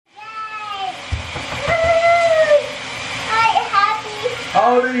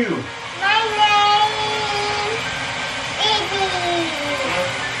How old are you? My name is Iggy.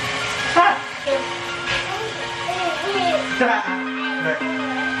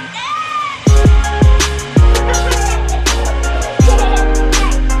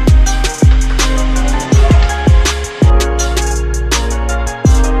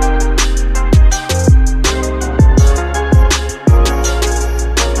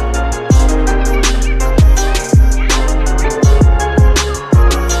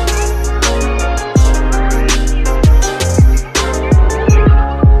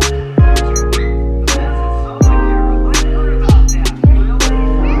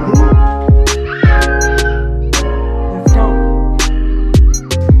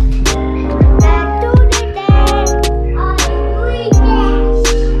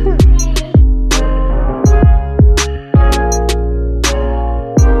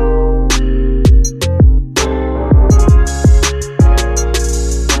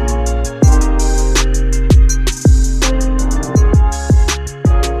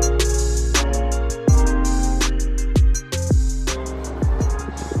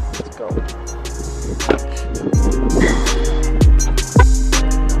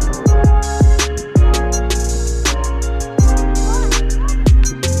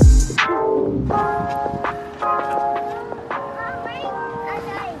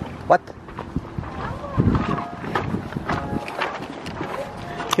 What?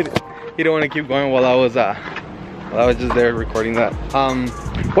 He don't want to keep going while I was just there recording that.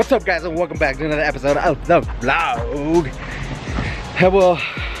 What's up, guys, and welcome back to another episode of the vlog. Well,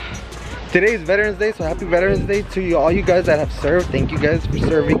 today is Veterans Day, so happy Veterans Day to all you guys that have served. Thank you guys for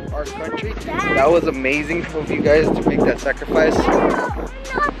serving our country. That was amazing of you guys to make that sacrifice.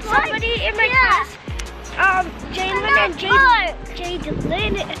 Somebody in my class, Jaylin and Jaylin,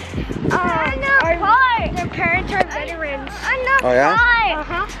 their parents are veterans. Oh yeah?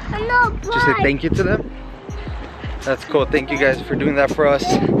 Just say thank you to them. That's cool. Thank you guys for doing that for us.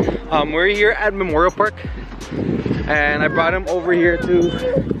 We're here at Memorial Park, and I brought him over here to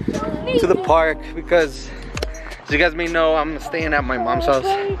the park because, as you guys may know, I'm staying at my mom's house,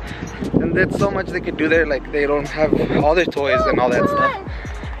 and there's so much they could do there. Like, they don't have all their toys and all that stuff.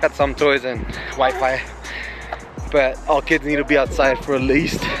 Got some toys and Wi-Fi, but all kids need to be outside for at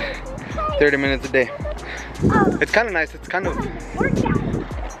least 30 minutes a day. It's kind of nice. It's kind of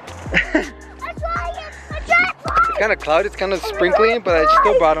it's kind of cloudy. It's kind of sprinkly, but I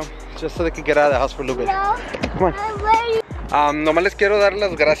still brought them just so they could get out of the house for a little bit. Come on. Nomás les quiero dar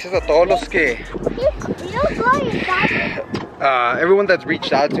las gracias a todos los que everyone that's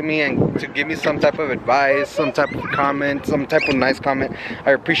reached out to me and to give me some type of advice, some type of comment, some type of nice comment.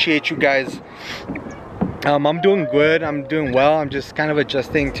 I appreciate you guys. I'm doing good. I'm doing well. I'm just kind of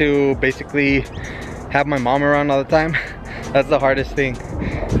adjusting to basically have my mom around all the time. That's the hardest thing,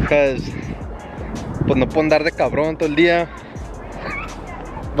 because pues no puedo andar de cabrón todo el día,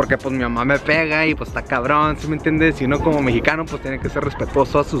 porque pues mi mamá me pega y pues está cabrón, ¿sí me entiendes? Y uno como mexicano pues tiene que ser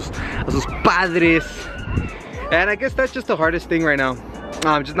respetuoso a sus padres. And I guess that's just the hardest thing right now.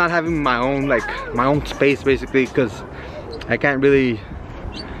 Just not having my own space, basically, because I can't really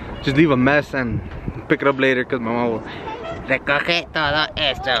just leave a mess and pick it up later, because my mom will recoge todo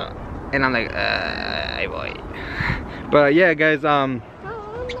esto, and I'm like, ay boy. But yeah, guys,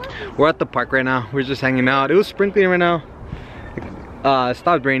 we're at the park right now. We're just hanging out. It was sprinkling right now. It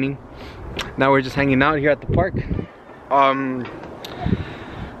stopped raining. Now we're just hanging out here at the park.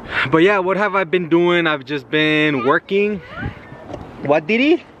 But yeah, what have I been doing? I've just been working. What,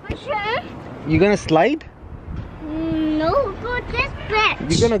 Didi? You gonna slide? No, go this bench.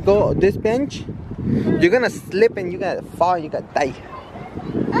 You're gonna go this bench? You're gonna slip and you're gonna fall, you gotta die.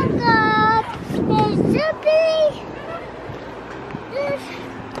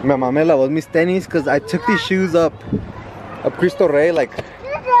 Mi mamá me lavó mis tenis because I took these shoes up Cristo Rey like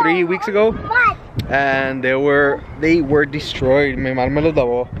 3 weeks ago, and they were destroyed. Mi mamá me los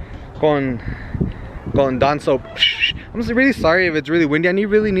lavó con Dawn soap. I'm really sorry if it's really windy. I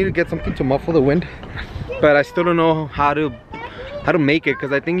really need to get something to muffle the wind, but I still don't know how to make it,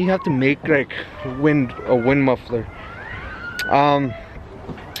 because I think you have to make like a wind muffler.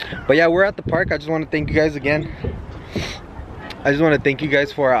 But yeah, we're at the park. I just want to thank you guys again. I just want to thank you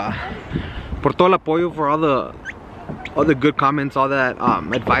guys for todo el apoyo, for all the good comments, all that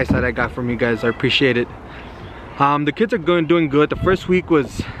advice that I got from you guys. I appreciate it. The kids are doing good. The first week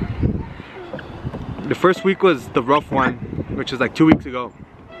was the rough one, which was like 2 weeks ago,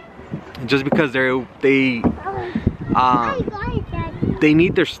 just because they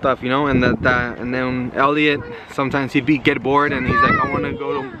need their stuff, you know, and then Elliot, sometimes he'd get bored and he's like, I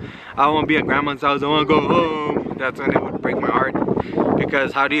want to be at grandma's house, I want to go home. That's when it would break my heart.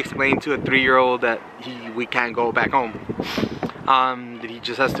 because how do you explain to a 3-year-old that we can't go back home? That he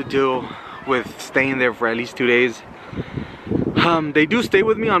just has to deal with staying there for at least 2 days. They do stay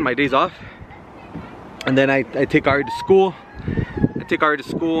with me on my days off, and then I take Ari to school.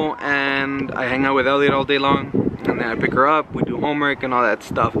 And I hang out with Elliot all day long, and then I pick her up, we do homework and all that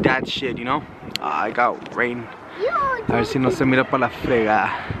stuff, dad shit, you know. I got rain. A ver si no se mira pa la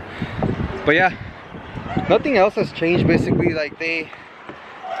fregada. But yeah, nothing else has changed basically. Like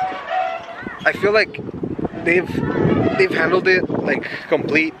I feel like they've handled it like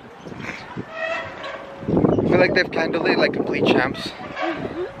complete. I feel like they've handled it like complete champs.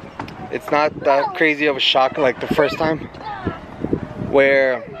 It's not that crazy of a shock like the first time,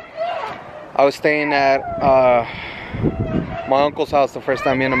 where I was staying at my uncle's house the first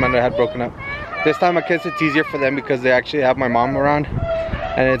time me and Amanda had broken up. This time I guess it's easier for them because they actually have my mom around,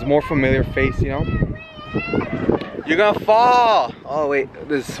 and it's more familiar face, you know. You're gonna fall! Oh wait,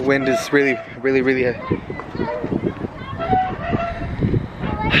 this wind is really heavy.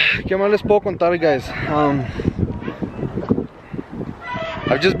 ¿Qué más les puedo contar, guys?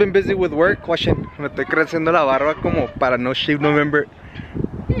 I've just been busy with work. Watching, me estoy creciendo la barba como para No Shave November.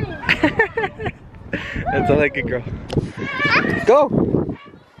 That's all I can grow. Go!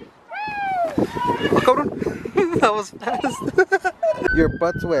 Oh, cabrón. That was fast. Your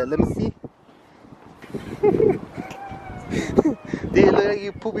butt's wet. Let me see. Dude, look like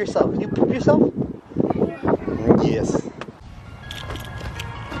you poop yourself. You poop yourself? Yes.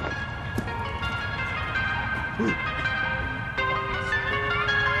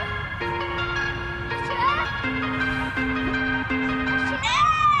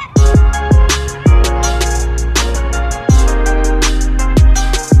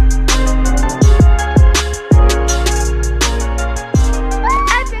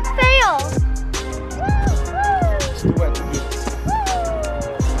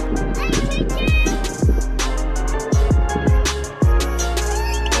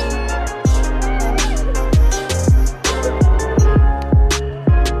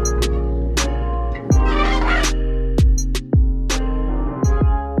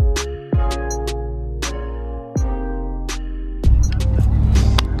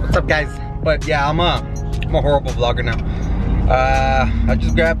 What's up, guys? But yeah, I'm a horrible vlogger now. I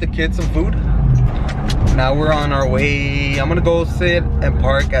just grabbed the kids some food. Now we're on our way. I'm gonna go sit and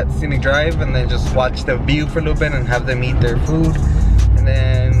park at Scenic Drive and then just watch the view for a little bit and have them eat their food. And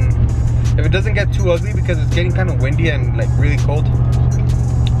then if it doesn't get too ugly because it's getting kind of windy and like really cold,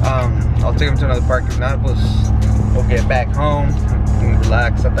 I'll take them to another park. If not, we'll get back home and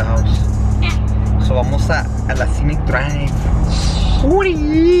relax at the house. So vamos a la Scenic Drive.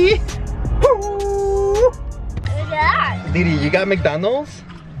 Woody! Didi, you got McDonald's?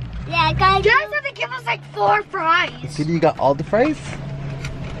 Yeah, I got. You guys have to give us like 4 fries. Didi, you got all the fries?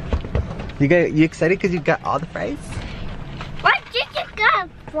 You excited because you got all the fries? What did you got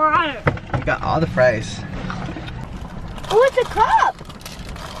fries? You got all the fries. Oh, it's a cup.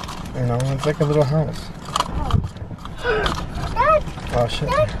 You know, it's like a little house. Dad. Oh shit.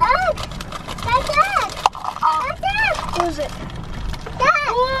 Dad. What is it? Dad!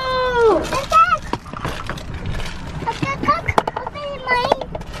 Whoa! Dad! Open mine.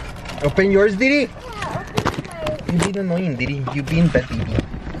 Open yours, Didi? Yeah, open mine. You're being annoying, Didi. You're being bad baby.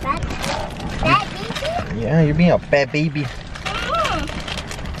 Bad baby? Yeah, you're being a bad baby.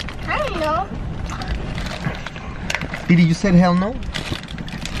 I don't know. Didi, you said hell no?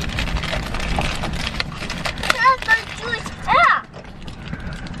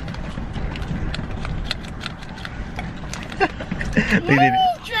 Let me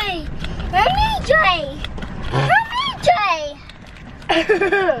try.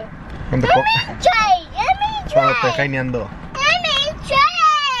 Cuando te jaineando.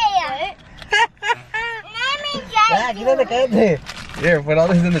 Ah, quítate, cállate. Here, put all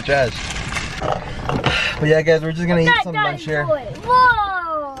this in the trash. But yeah, guys, we're just gonna eat some lunch here. Whoa!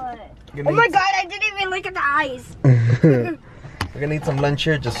 Oh my god, I didn't even look at the eyes. We're gonna eat some lunch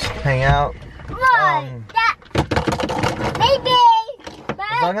here, just hang out. Baby!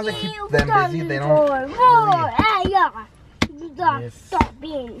 As long as I keep them busy, they don't really Stop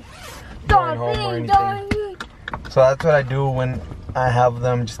being. So that's what I do when I have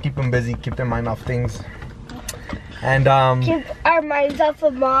them. Just keep them busy, keep their mind off things. And keep our minds off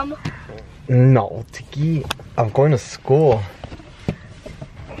of mom. No, Tiki, I'm going to school.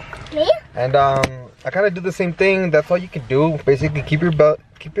 Me? And I kind of do the same thing. That's all you can do. Basically, keep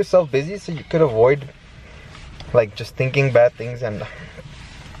yourself busy so you could avoid like just thinking bad things, and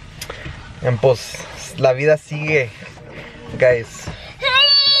pues la vida sigue, guys.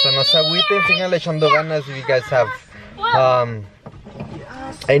 So no se agüiten, síganle echando ganas if you guys have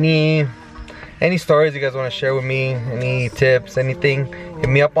any stories you guys want to share with me, any tips, anything, hit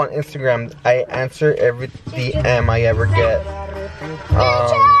me up on Instagram. I answer every DM I ever get.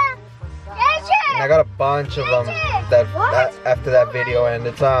 And I got a bunch of them that after that video, and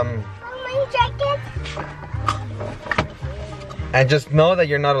it's and just know that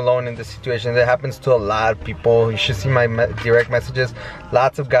you're not alone in this situation. It happens to a lot of people. You should see my direct messages.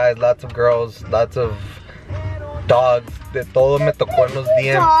 Lots of guys, lots of girls, lots of dogs. De todo me tocó en los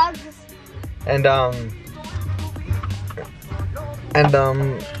DMs. And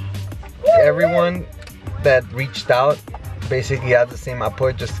everyone that reached out basically had the same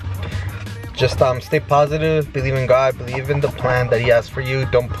output. Just stay positive, believe in God, believe in the plan that He has for you.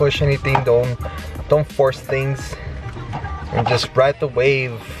 Don't push anything, don't force things, and just ride the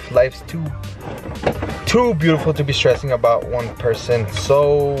wave. Life's too beautiful to be stressing about one person.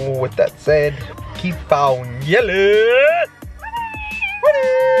 So with that said, keep on yelling.